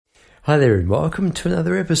Hi there and welcome to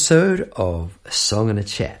another episode of A Song and a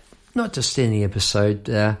Chat. Not just any episode,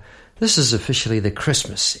 this is officially the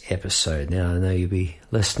Christmas episode. Now I know you'll be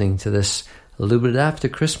listening to this a little bit after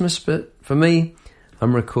Christmas, but for me,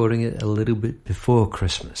 I'm recording it a little bit before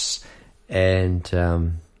Christmas. And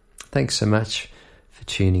thanks so much for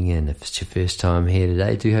tuning in. If it's your first time here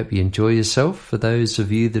today, I do hope you enjoy yourself. For those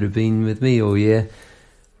of you that have been with me all year,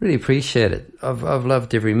 really appreciate it. I've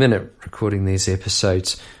loved every minute recording these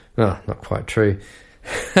episodes. Oh, not quite true.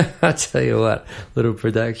 I tell you what, little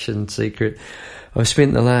production secret. I've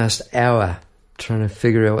spent the last hour trying to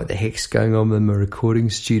figure out what the heck's going on in my recording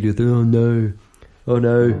studio. Oh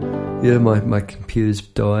no. Yeah, my computer's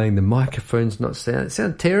dying. The microphone's not sounding. It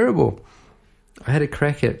sounded terrible. I had a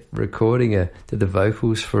crack at recording did the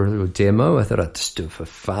vocals for a little demo. I thought I'd just do it for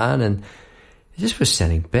fun, and it just was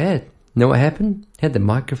sounding bad. Know what happened? Had the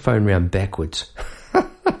microphone round backwards.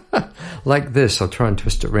 Like this. I'll try and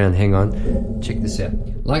twist it around. Hang on. Check this out.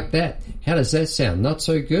 Like that. How does that sound? Not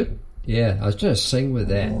so good? Yeah, I was trying to sing with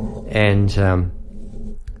that. And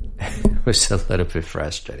it was a little bit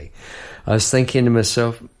frustrating. I was thinking to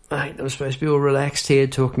myself, mate, I'm supposed to be all relaxed here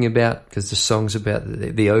talking about, because the song's about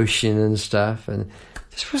the ocean and stuff, and it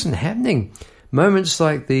just wasn't happening. Moments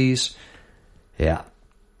like these, yeah.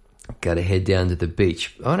 Got to head down to the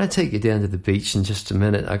beach. I want to take you down to the beach in just a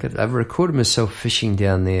minute. I've recorded myself fishing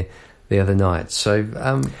down there the other night. So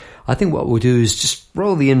I think what we'll do is just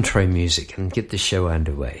roll the intro music and get the show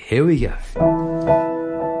underway. Here we go.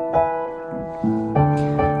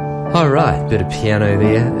 All right, bit of piano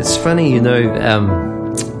there. It's funny,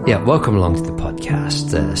 welcome along to the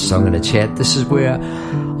podcast, Song and a Chat. This is where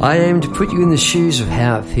I aim to put you in the shoes of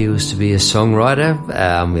how it feels to be a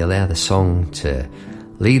songwriter. We allow the song to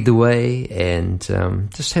lead the way and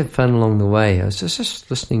just have fun along the way. I was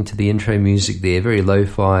just listening to the intro music there, very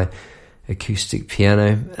lo-fi acoustic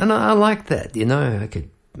piano, and I like that. I could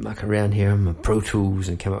muck around here on my Pro Tools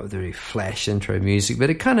and come up with very flash intro music, but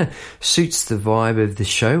it kind of suits the vibe of the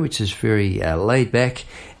show, which is very laid back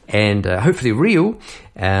and hopefully real.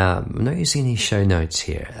 I'm not using any show notes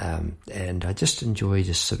here, and I just enjoy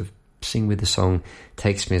just sort of sing with the song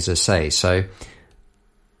takes me, as I say. So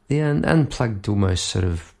the unplugged, almost sort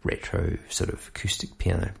of retro sort of acoustic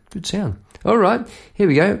piano. Good sound. All right, here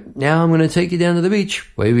we go. Now I'm going to take you down to the beach.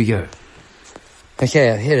 Away we go.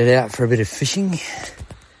 Okay, I headed out for a bit of fishing,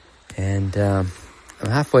 and I'm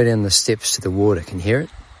halfway down the steps to the water. Can you hear it?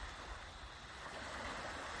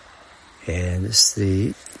 And it's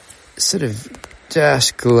the sort of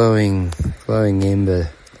just glowing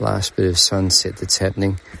ember, last bit of sunset that's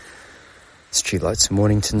happening. Streetlights of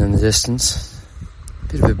Mornington in the distance.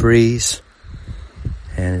 Bit of a breeze,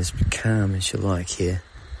 and it's calm as you like here,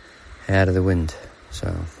 out of the wind.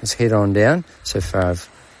 So let's head on down. So far I've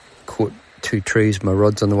caught 2 trees, my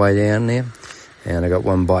rod's on the way down there, and I got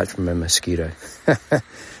 1 bite from a mosquito.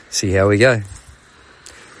 See how we go.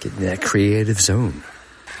 Get in that creative zone.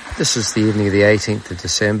 This is the evening of the 18th of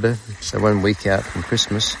December, so 1 week out from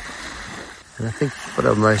Christmas. And I think what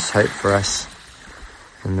I most hope for us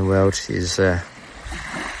in the world is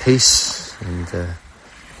peace and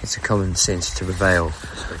it's a common sense to prevail,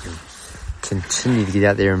 so we can continue to get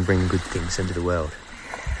out there and bring good things into the world.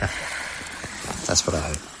 That's what I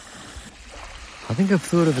hope. I think I've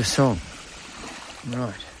thought of a song.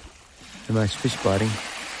 Right. The most fish biting,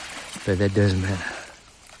 but that doesn't matter.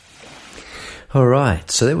 All right,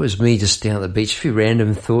 so that was me just down at the beach, a few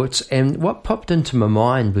random thoughts, and what popped into my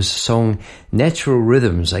mind was the song Natural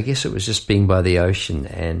Rhythms. I guess it was just being by the ocean,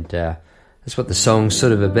 and that's what the song's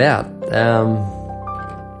sort of about.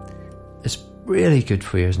 It's really good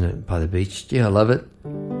for you, isn't it, by the beach? Yeah, I love it.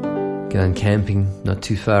 Going camping not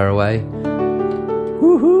too far away.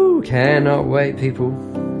 Woohoo! Cannot wait, people.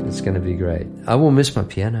 It's going to be great. I will miss my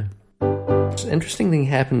piano. Interesting thing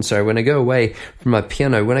happens, so when I go away from my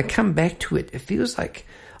piano, when I come back to it, it feels like,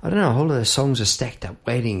 I don't know, a whole lot of songs are stacked up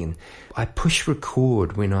waiting, and I push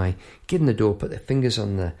record when I get in the door, put the fingers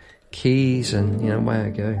on the keys, and, away I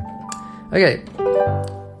go. Okay.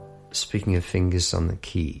 Speaking of fingers on the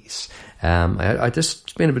keys, I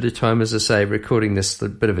just spent a bit of time, as I say, recording this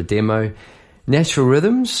bit of a demo. Natural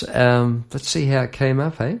Rhythms. Let's see how it came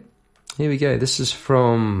up, hey? Here we go. This is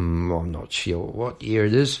from, I'm not sure what year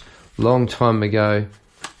it is. Long time ago.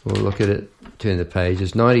 We'll look at it, turn the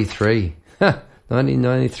pages. 93.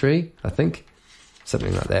 1993, I think.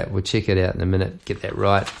 Something like that. We'll check it out in a minute, get that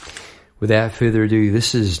right. Without further ado,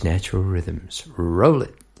 this is Natural Rhythms. Roll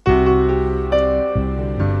it.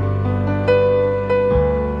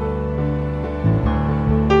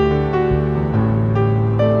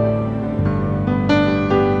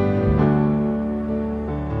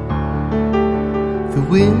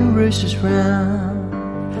 wind rushes round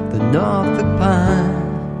the Norfolk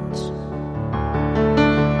pines.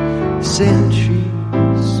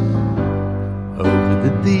 Sentries over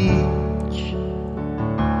the beach.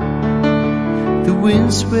 The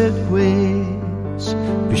windswept waves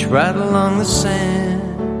push right along the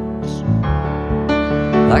sands,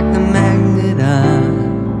 like the magnet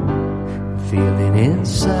I'm feeling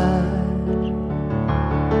inside.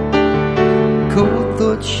 Cold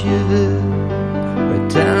thoughts shiver right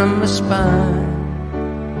down my spine.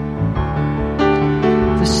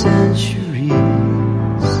 For centuries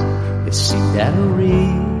it seemed out of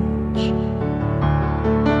reach.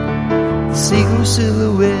 The seagull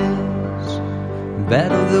silhouettes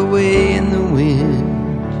battle their way in the wind,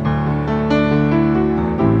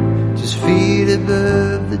 just feet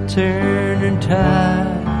above the turning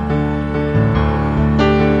tide.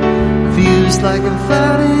 Feels like I'm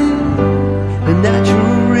fighting the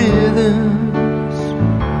natural rhythms,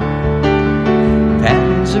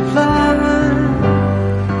 patterns of life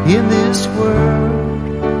in this world.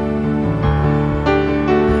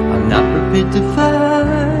 I'm not prepared to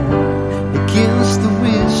fight against the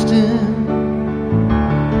wisdom.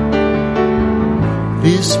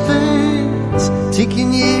 This fence taking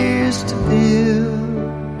years to build.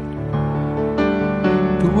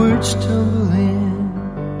 The words tumble in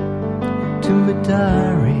to my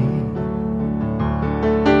diary.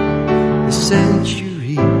 A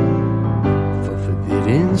century for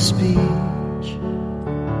forbidden speech,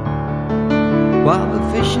 while the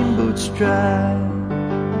fishing boats drive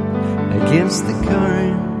against the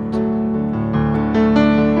current.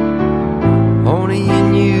 Only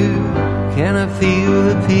in you can I feel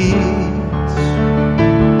the peace.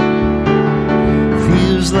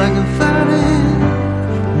 Feels like I'm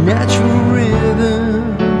fighting natural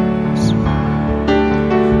rhythms,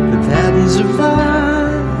 the patterns of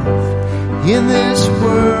life in this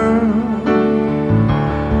world.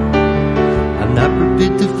 I'm not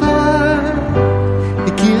prepared to fight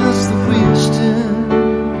against the wisdom.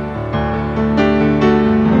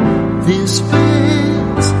 This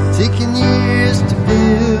fence taking years to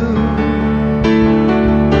build.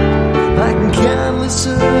 Like countless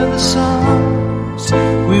other songs,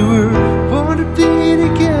 we were born to be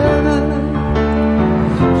together.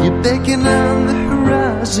 You beckon on the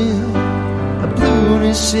horizon, a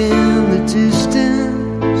blueness in the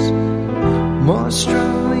distance. More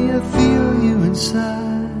strongly I feel you inside.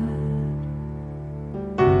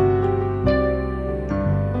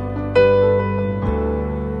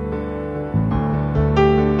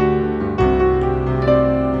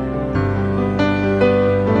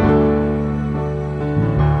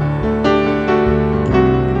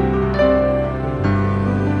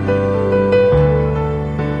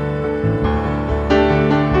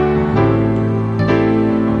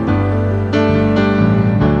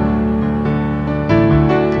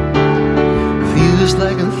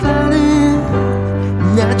 Like I'm finding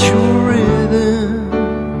natural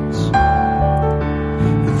rhythms,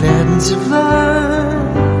 the patterns of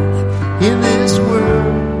life in this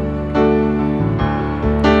world.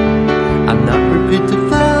 I'm not prepared to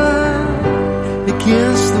fight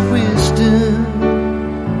against the wisdom.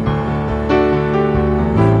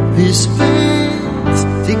 This fence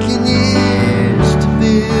taking years to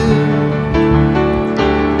build,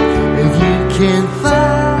 and you can't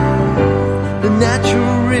fight the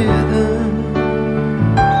natural rhythms.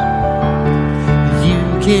 You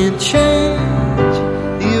can't change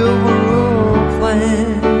the overall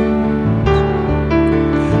plan,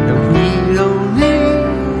 and we don't need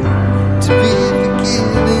to be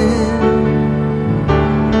forgiven.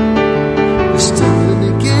 We're stumbling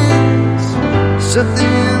against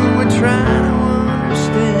something we're trying to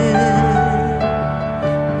understand.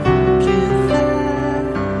 You can't fight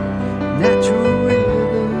natural rhythms.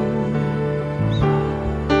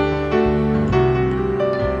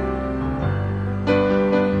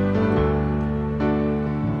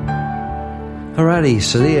 Alrighty,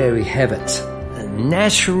 so there we have it.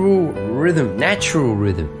 Natural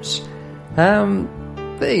rhythms.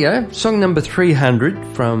 There you go. Song number 300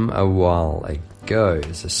 from a while ago,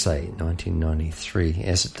 as I say, 1993,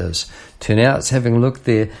 as it does turn out. It's having a look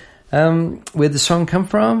there. Where'd the song come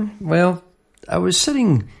from? Well, I was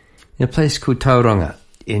sitting in a place called Tauranga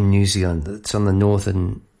in New Zealand. It's on the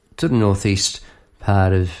to the northeast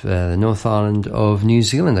part of the North Island of New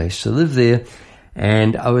Zealand. I used to live there.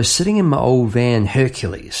 And I was sitting in my old van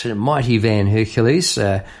Hercules, a mighty van Hercules.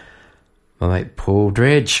 My mate Paul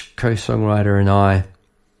Dredge, co-songwriter, and I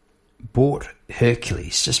bought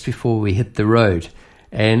Hercules just before we hit the road.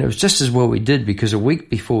 And it was just as well we did, because a week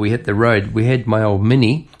before we hit the road, we had my old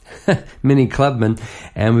Mini Mini Clubman,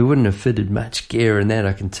 and we wouldn't have fitted much gear in that,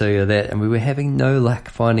 I can tell you that. And we were having no luck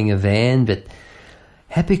finding a van, but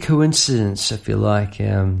happy coincidence, if you like.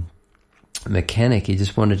 A mechanic, he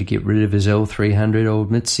just wanted to get rid of his L300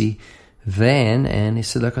 old Mitzi van, and he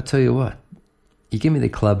said, look, I'll tell you what, you give me the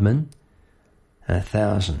Clubman,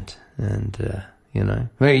 1,000, and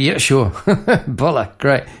well, yeah, sure. Bolla,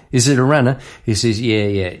 great. Is it a runner? He says,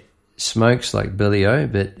 yeah. Smokes like Billy O,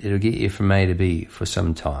 but it'll get you from A to B for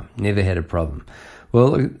some time. Never had a problem.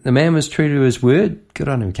 Well, the man was true to his word. Good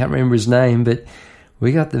on him. Can't remember his name, but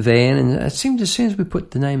we got the van, and it seemed as soon as we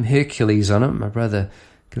put the name Hercules on it, my brother,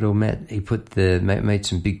 good old Matt, he made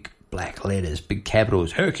some big black letters, big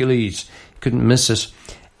capitals, Hercules. Couldn't miss us.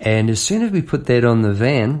 And as soon as we put that on the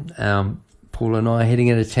van, Paul and I heading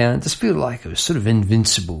out of town, it just felt like it was sort of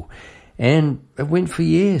invincible. And it went for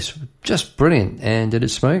years, just brilliant. And did it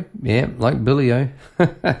smoke? Yeah, like Billy O.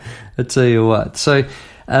 I tell you what. So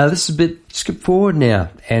this is a bit skip forward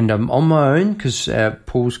now, and I'm on my own because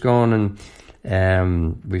Paul's gone,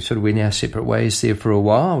 and we sort of went our separate ways there for a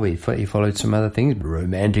while. He followed some other things,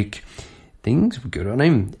 romantic things. Good on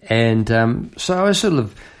him. And so I was sort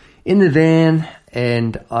of in the van,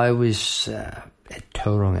 and I was at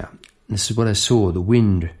Tauranga. This is what I saw. The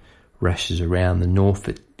wind rushes around the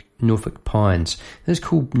Norfolk pines. Those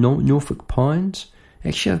called Norfolk pines.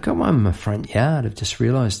 Actually, I've got one in my front yard. I've just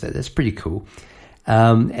realised that. That's pretty cool.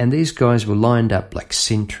 And these guys were lined up like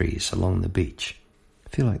sentries along the beach. I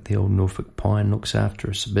feel like the old Norfolk pine looks after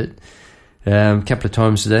us a bit. A couple of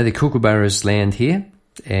times a day, the kookaburras land here,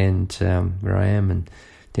 and where I am, and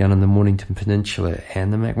down on the Mornington Peninsula,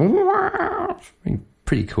 and they're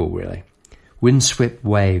pretty cool, really. Windswept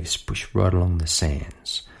waves push right along the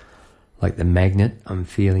sands, like the magnet I'm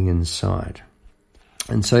feeling inside.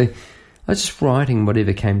 And so I was just writing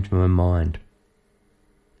whatever came to my mind.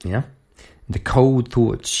 Yeah? And the cold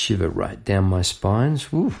thoughts shiver right down my spines.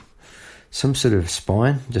 Ooh, some sort of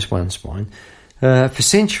spine, just one spine. For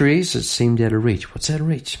centuries, it seemed out of reach. What's out of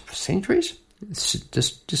reach? For centuries?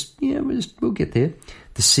 We'll get there.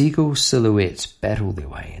 The seagull silhouettes battle their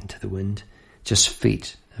way into the wind, just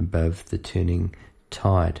feet above the turning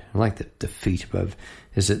tide. I like the feet above.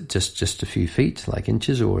 Is it just a few feet, like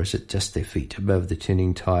inches, or is it just their feet above the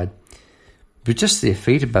turning tide? But just their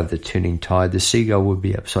feet above the turning tide, the seagull would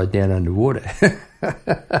be upside down underwater.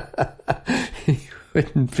 He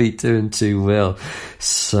wouldn't be doing too well.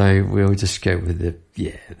 So we'll just go with the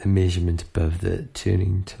measurement above the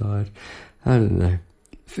turning tide. I don't know.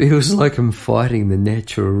 Feels like I'm fighting the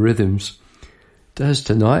natural rhythms. Does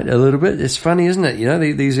tonight a little bit. It's funny, isn't it? You know,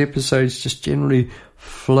 these episodes just generally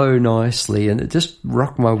flow nicely, and it just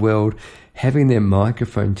rocked my world having that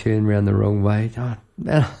microphone turned around the wrong way. Oh,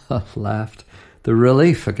 man, I laughed. The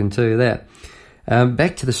relief, I can tell you that.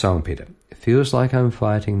 Back to the song, Peter. It feels like I'm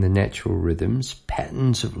fighting the natural rhythms,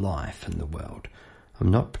 patterns of life in the world.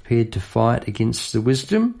 I'm not prepared to fight against the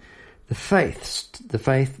wisdom. The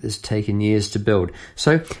faith has taken years to build.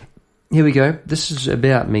 So here we go. This is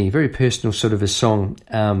about me. Very personal sort of a song.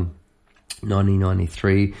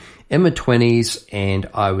 1993, in my 20s, and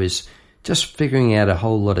I was just figuring out a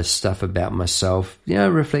whole lot of stuff about myself,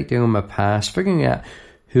 reflecting on my past, figuring out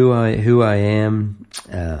who I am,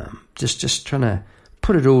 just trying to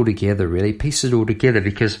put it all together, really, piece it all together,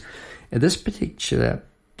 because at this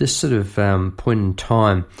sort of point in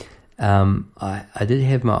time, I did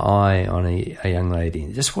have my eye on a young lady,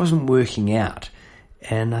 and it just wasn't working out.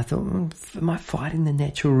 And I thought, am I fighting the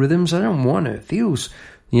natural rhythms? I don't want to. It feels,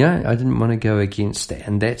 I didn't want to go against that.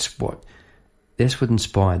 And that's what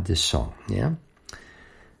inspired this song, yeah?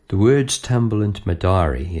 The words tumble into my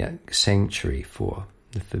diary, sanctuary for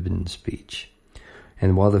the forbidden speech.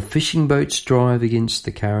 And while the fishing boats drive against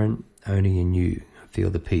the current, only in you feel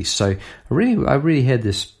the peace. So I really had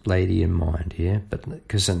this lady in mind here, but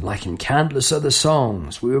because like in countless other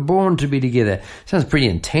songs, we were born to be together. Sounds pretty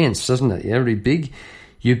intense, doesn't it? Yeah, really big.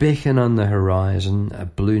 You beckon on the horizon, a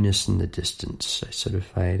blueness in the distance, so sort of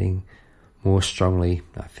fading more strongly.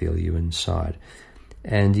 I feel you inside.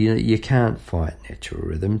 And you can't fight natural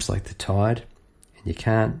rhythms like the tide, and you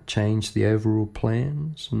can't change the overall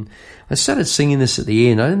plans. And I started singing this at the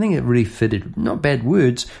end. I don't think it really fitted. Not bad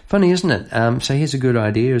words. Funny, isn't it? So here's a good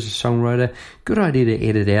idea as a songwriter. Good idea to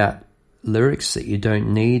edit out lyrics that you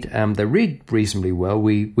don't need. They read reasonably well.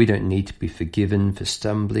 We don't need to be forgiven for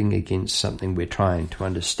stumbling against something we're trying to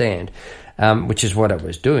understand, which is what I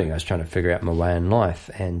was doing. I was trying to figure out my way in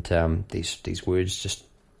life, and these words just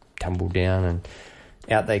tumbled down and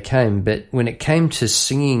out they came. But when it came to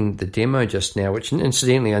singing the demo just now, which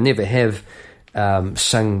incidentally I never have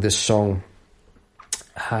sung this song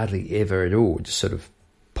hardly ever at all, just sort of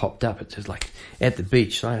popped up. It's just like at the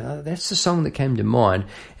beach. That's the song that came to mind.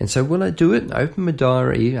 And so will I do it? And I opened my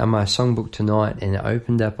diary, my songbook tonight, and it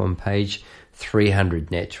opened up on page 300,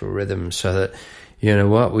 Natural Rhythms, so that, you know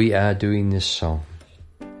what, we are doing this song.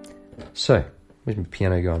 So, where's my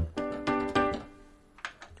piano gone?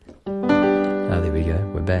 Oh, there we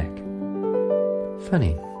go, we're back.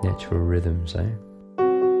 Funny, Natural Rhythms, eh?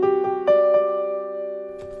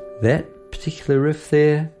 That particular riff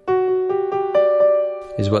there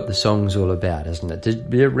is what the song's all about, isn't it?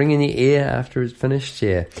 Did it ring in the ear after it's finished?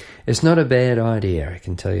 Yeah. It's not a bad idea, I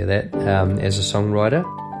can tell you that, as a songwriter.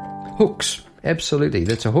 Hooks, absolutely,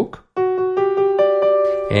 that's a hook.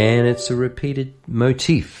 And it's a repeated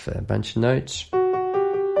motif, a bunch of notes,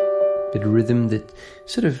 bit of rhythm that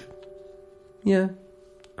sort of,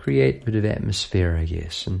 create a bit of atmosphere, I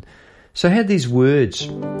guess. And so I had these words.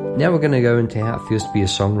 Now we're going to go into how it feels to be a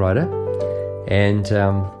songwriter. And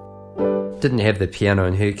didn't have the piano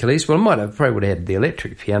in Hercules. Well, probably would have had the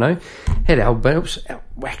electric piano. Had a whole bunch.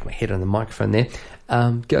 Whacked my head on the microphone there.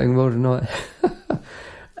 Going well tonight.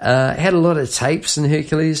 Had a lot of tapes in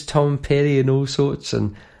Hercules, Tom Petty and all sorts.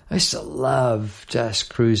 And I used to love just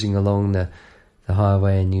cruising along the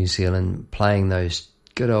highway in New Zealand, playing those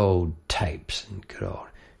good old tapes and good old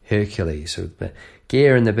Hercules with the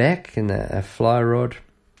gear in the back and a fly rod,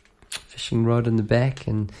 fishing rod in the back,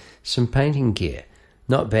 and some painting gear.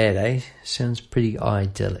 Not bad, eh? Sounds pretty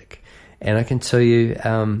idyllic. And I can tell you,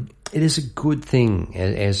 it is a good thing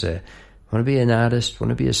as a want to be an artist, want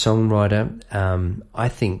to be a songwriter. I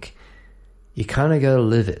think you kind of got to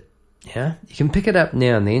live it. Yeah, you can pick it up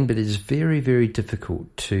now and then, but it is very, very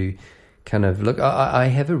difficult to kind of look. I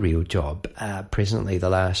have a real job presently. The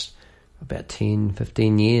last about 10,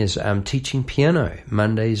 15 years, teaching piano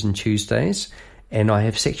Mondays and Tuesdays, and I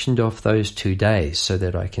have sectioned off those 2 days so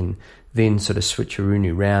that I can then sort of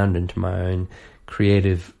switcheroo around into my own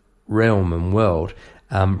creative realm and world.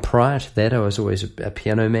 Prior to that, I was always a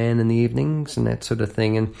piano man in the evenings and that sort of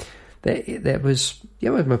thing, and that was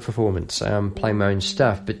my performance, playing my own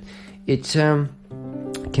stuff. But it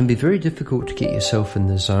can be very difficult to get yourself in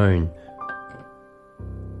the zone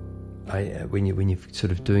when you're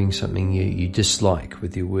sort of doing something you dislike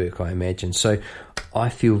with your work, I imagine. So I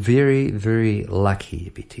feel very, very lucky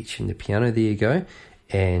to be teaching the piano. There you go.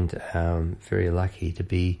 And very lucky to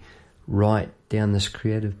be right down this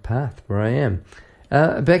creative path where I am.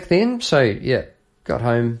 Back then, got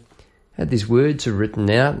home, had these words written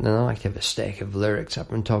out, and I like to have a stack of lyrics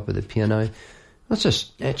up on top of the piano. That's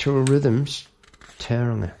just Natural Rhythms,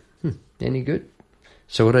 tower on there. Any good?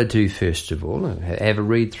 So what I do first of all, I have a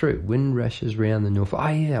read through. Wind rushes round the Norfolk. Oh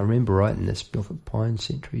yeah, I remember writing this. Norfolk Pine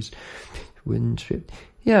Centuries, wind swept.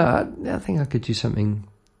 Yeah, I think I could do something.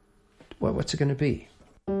 What's it going to be?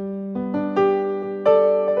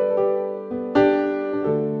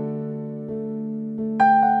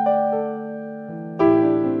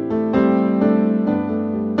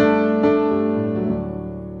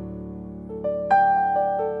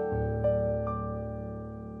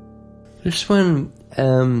 This one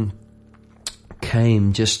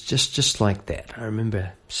came just like that. I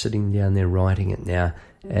remember sitting down there writing it now,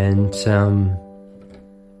 and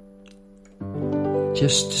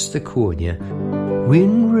just the chord, yeah.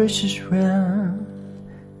 Wind rushes round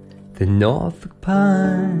the Norfolk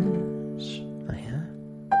Pines, oh yeah,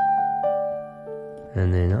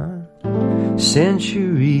 and then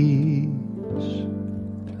centuries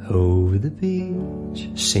over the beach,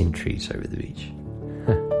 centuries over the beach.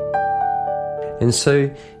 And so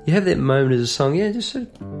you have that moment as a song, just the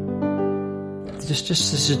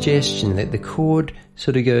suggestion that the chord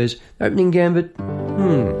sort of goes, opening gambit,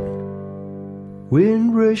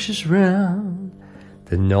 wind rushes round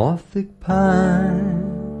the Norfolk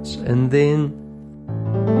Pines, and then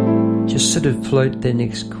just sort of float that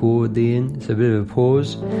next chord then. It's a bit of a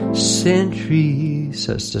pause. Centuries,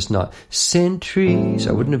 so it's just not centuries.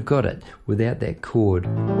 I wouldn't have got it without that chord.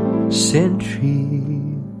 Centuries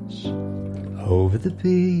over the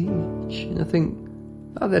beach. And I think,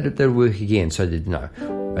 that'll work again. So I did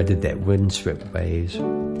that windswept waves,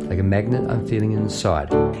 like a magnet I'm feeling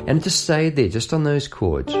inside. And it just stayed there, just on those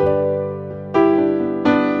chords.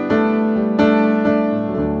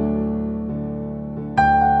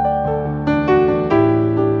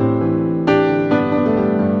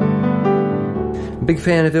 Big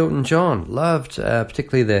fan of Elton John. Loved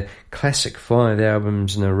particularly the classic 5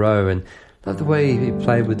 albums in a row, and loved the way he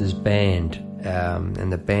played with his band, and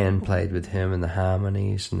the band played with him, and the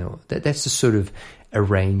harmonies, and that's the sort of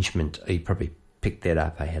arrangement. You probably picked that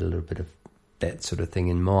up. I had a little bit of that sort of thing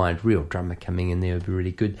in mind. Real drummer coming in there would be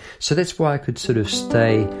really good. So that's why I could sort of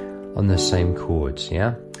stay on the same chords,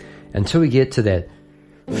 yeah? Until we get to that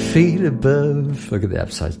feet above. Look at the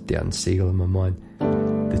upside down seagull in my mind.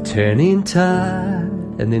 The turning tide.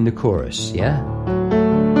 And then the chorus, yeah?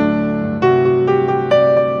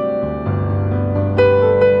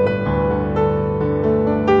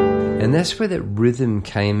 And that's where that rhythm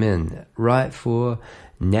came in, right, for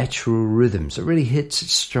natural rhythms. It really hits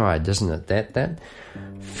its stride, doesn't it? That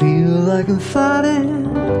feel like I'm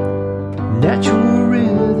fighting natural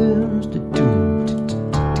rhythms.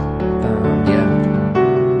 Yeah.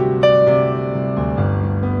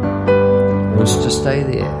 Wants to stay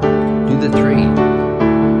there. Do the three.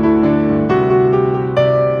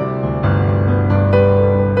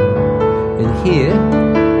 And here,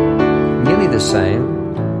 nearly the same.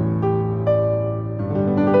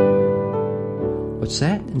 What's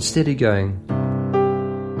that? Instead of going,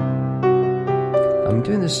 I'm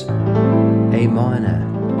doing this A minor.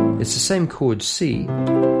 It's the same chord C,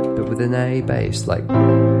 but with an A bass, like,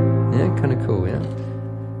 yeah, kind of cool, yeah.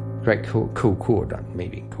 Great cool chord,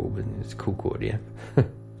 maybe cool, but it's a cool chord, yeah.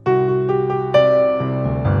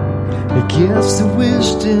 Against the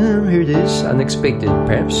wisdom, here it is, unexpected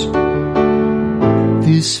perhaps.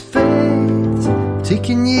 This faith,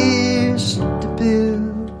 taking years to build.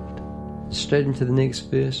 Straight into the next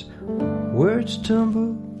verse, words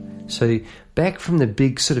tumble. So back from the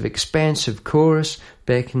big sort of expansive chorus,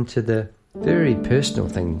 back into the very personal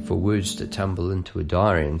thing for words to tumble into a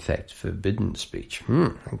diary, in fact, forbidden speech.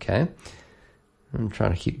 Okay. I'm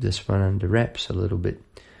trying to keep this one under wraps a little bit.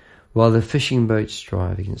 While the fishing boats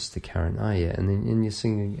drive against the current. Oh yeah, and you're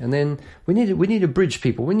singing. And then we need a bridge,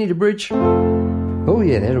 people. We need a bridge. Oh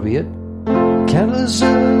yeah, that'll be it. Countless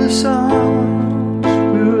other songs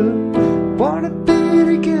we're wanna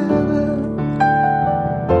be together,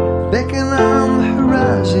 beckoning on the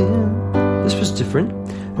horizon. This was different.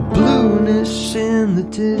 A blueness in the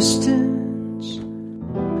distance.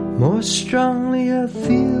 More strongly I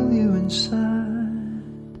feel you inside.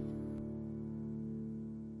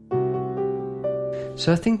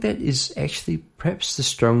 So I think that is actually perhaps the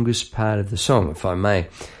strongest part of the song, if I may.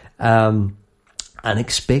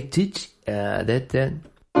 Unexpected. That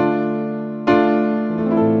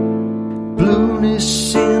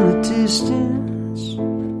blueness in the distance,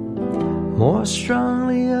 more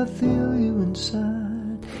strongly I feel you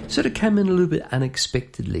inside. Sort of came in a little bit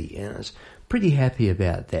unexpectedly, and I was pretty happy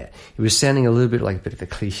about that. It was sounding a little bit like a bit of a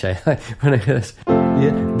cliche when I heard it.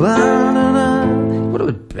 Yeah, what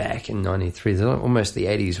was back in '93, almost the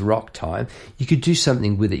 '80s rock time. You could do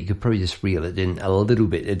something with it. You could probably just reel it in a little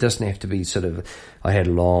bit. It doesn't have to be sort of. I had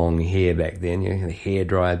long hair back then, you know, the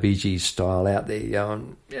hairdryer Bee Gees style out there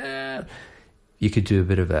going. Yeah. You could do a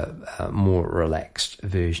bit of a more relaxed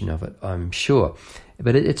version of it, I'm sure.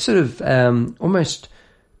 But it sort of almost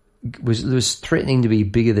was threatening to be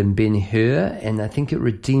bigger than Ben-Hur, and I think it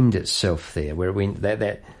redeemed itself there, where it went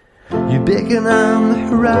that you beckon on the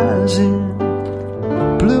horizon,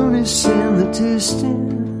 blueness in the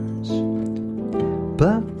distance,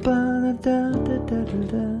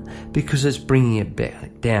 because it's bringing it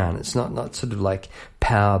back down. It's not sort of like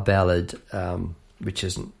power ballad, which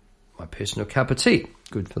isn't my personal cup of tea.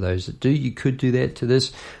 Good for those that do. You could do that to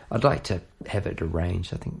this. I'd like to have it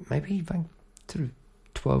arranged. I think maybe like sort of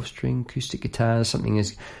 12-string acoustic guitar, something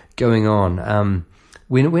is going on.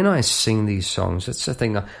 When I sing these songs, it's the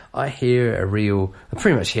thing. I hear I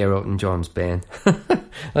pretty much hear Elton John's band.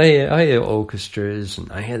 I hear orchestras,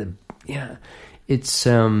 and I hear it's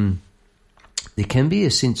there can be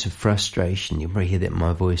a sense of frustration. You probably hear that in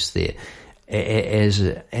my voice there as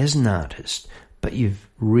an artist. But you've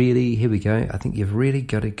really, here we go, I think you've really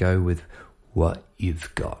got to go with what you've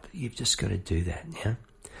got. You've just got to do that, yeah?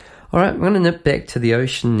 All right, I'm going to nip back to the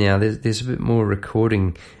ocean now. There's a bit more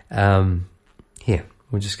recording. Here,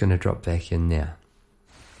 we're just going to drop back in now.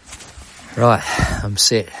 Right, I'm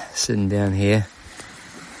sitting down here.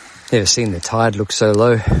 Never seen the tide look so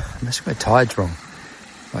low. Unless my tide's wrong.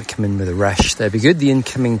 Might come in with a rush. That'd be good, the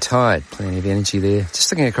incoming tide. Plenty of energy there.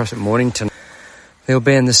 Just looking across at Mornington. The old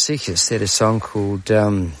band The Seekers, they had a song called,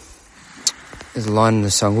 there's a line in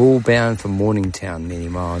the song, all bound for Morningtown, many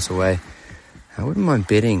miles away. I wouldn't mind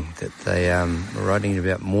betting that they were writing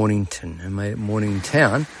about Mornington and made it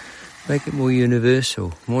Morningtown, make it more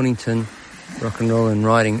universal. Mornington, rock and roll and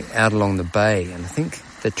riding out along the bay. And I think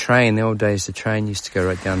the old days, the train used to go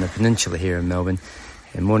right down the peninsula here in Melbourne.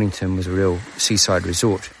 And Mornington was a real seaside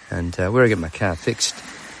resort. And where I get my car fixed,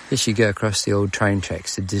 as you go across the old train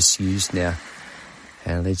tracks, they're disused now.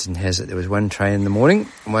 And legend has it there was one train in the morning,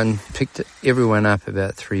 one picked everyone up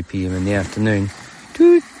about 3 p.m. in the afternoon.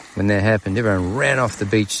 When that happened, everyone ran off the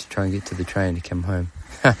beach to try and get to the train to come home.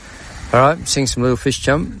 All right, seeing some little fish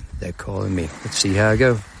jump. They're calling me. Let's see how I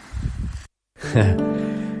go.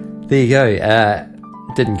 There you go.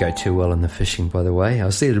 Didn't go too well in the fishing, by the way. I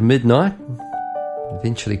was there at midnight.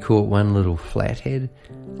 Eventually caught one little flathead.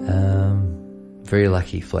 Very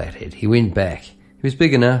lucky flathead. He went back. He was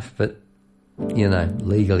big enough, but,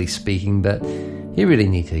 legally speaking, but he really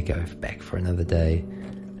needed to go back for another day.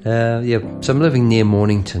 So I'm living near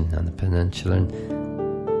Mornington on the peninsula, and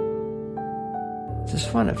just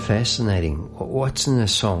find it fascinating. What's in a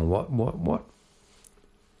song?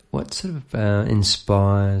 What sort of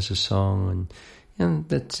inspires a song? And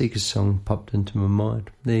that Seeker's song popped into my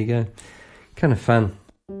mind. There you go. Kind of fun.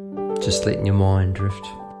 Just letting your mind drift.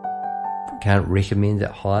 Can't recommend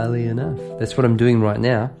it highly enough. That's what I'm doing right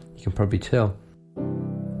now. You can probably tell.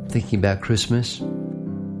 Thinking about Christmas.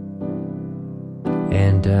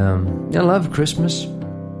 And I love Christmas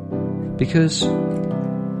because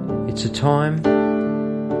it's a time.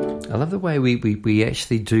 I love the way we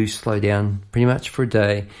actually do slow down pretty much for a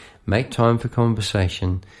day, make time for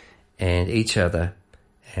conversation and each other,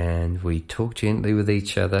 and we talk gently with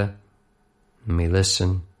each other, and we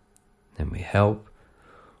listen, and we help.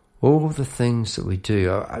 All the things that we do.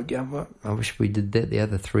 I wish we did that the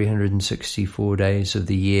other 364 days of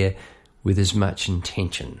the year with as much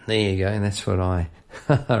intention. There you go, and that's what I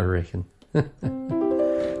reckon.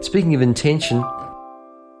 Speaking of intention,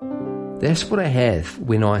 that's what I have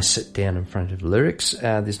when I sit down in front of lyrics.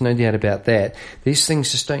 There's no doubt about that. These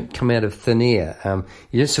things just don't come out of thin air.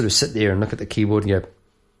 You just sort of sit there and look at the keyboard and go,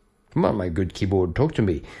 "Come on, my good keyboard, talk to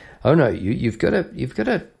me." Oh no, you've got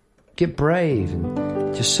to get brave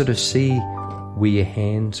and just sort of see where your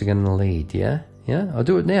hands are going to lead. Yeah. I'll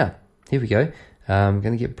do it now. Here we go. I'm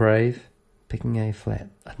going to get brave. Picking A flat.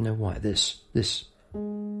 I don't know why. This.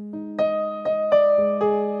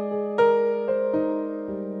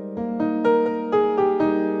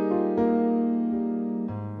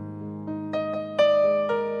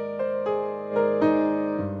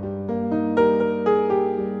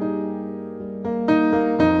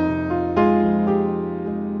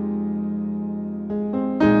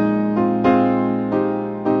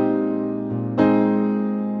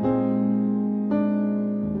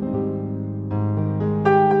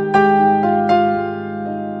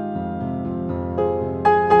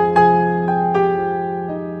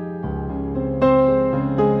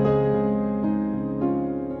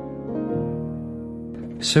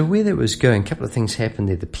 So where that was going, a couple of things happened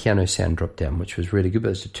there. The piano sound dropped down, which was really good, but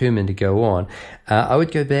I was determined to go on. I would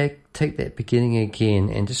go back, take that beginning again,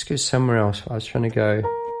 and just go somewhere else. I was trying to go...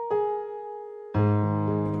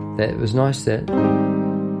 That was nice, that.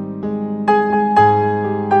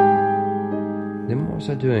 Then what was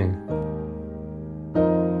I doing?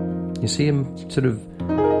 You see, I'm sort of...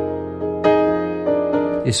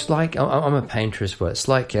 It's like... I'm a painter as well. It's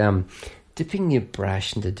like dipping your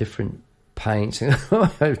brush into different paints. I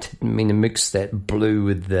didn't mean to mix that blue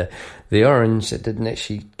with the orange. It didn't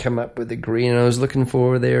actually come up with the green I was looking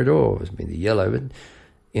for there at all. It was the yellow, but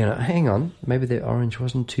hang on, maybe the orange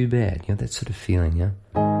wasn't too bad. That sort of feeling.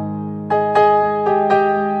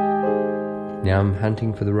 Now I'm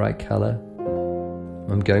hunting for the right colour.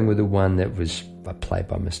 I'm going with the one that was I played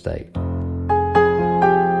by mistake.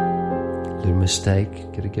 Little mistake.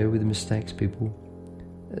 Gotta go with the mistakes, people.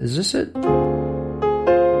 Is this it?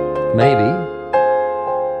 Maybe.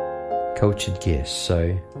 Cultured guess,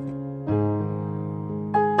 so...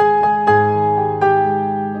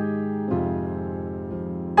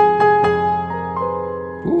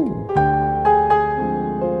 Ooh.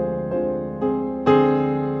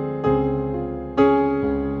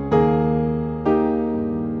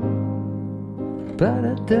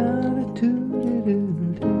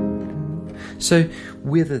 So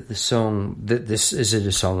whether the song, is it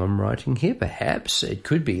a song I'm writing here? Perhaps it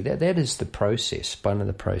could be. That is the process, one of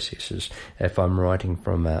the processes. If I'm writing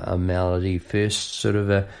from a melody first, sort of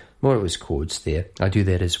it was chords there. I do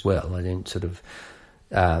that as well. I don't sort of,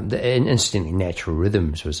 and incidentally, Natural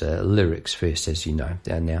Rhythms was lyrics first, as you know.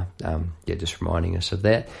 Now, just reminding us of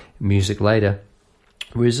that. Music later.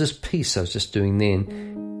 Whereas this piece I was just doing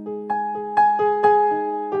then,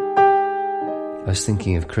 I was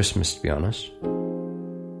thinking of Christmas, to be honest.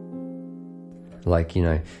 Like,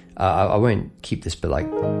 I won't keep this, but like,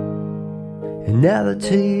 and now the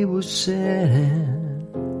table's set,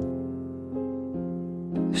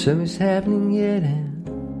 something's happening yet,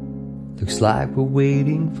 and looks like we're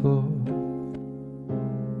waiting for.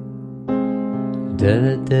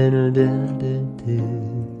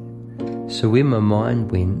 So where my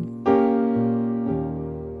mind went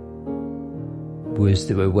was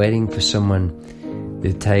that we're waiting for someone.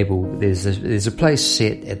 The table, there's a place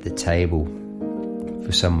set at the table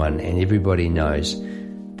for someone, and everybody knows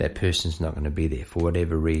that person's not going to be there for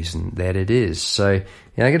whatever reason that it is. So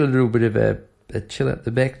I get a little bit of a chill at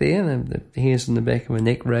the back there, and the hairs in the back of my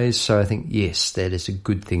neck raised. So I think, yes, that is a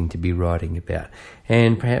good thing to be writing about.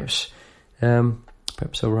 And perhaps I'll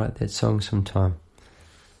write that song sometime.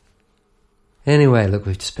 Anyway, look,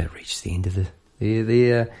 we've just about reached the end of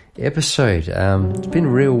the episode. It's been a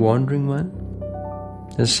real wandering one.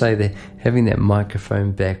 Just say that having that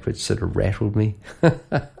microphone backwards sort of rattled me.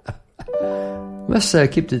 Must say I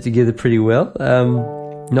kept it together pretty well.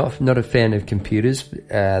 Not a fan of computers.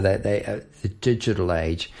 The digital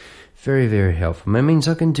age, very, very helpful. It means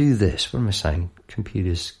I can do this. What am I saying?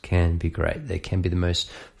 Computers can be great. They can be the most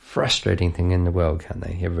frustrating thing in the world, can't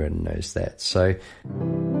they? Everyone knows that. So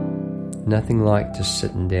nothing like just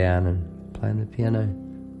sitting down and playing the piano.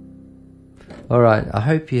 All right, I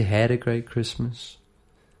hope you had a great Christmas.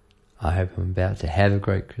 I hope I'm about to have a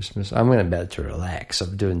great Christmas. I'm about to relax.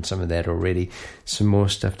 I'm doing some of that already. Some more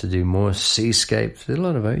stuff to do, more seascapes. There's a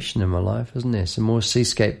lot of ocean in my life, isn't there? Some more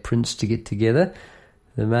seascape prints to get together.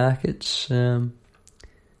 The markets. But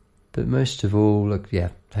most of all, look,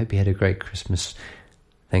 hope you had a great Christmas.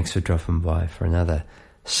 Thanks for dropping by for another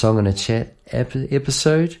Song and a Chat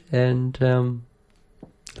episode. And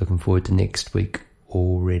looking forward to next week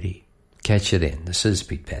already. Catch you then. This is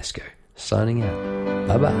Pete Pascoe, signing out.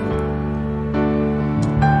 Bye-bye.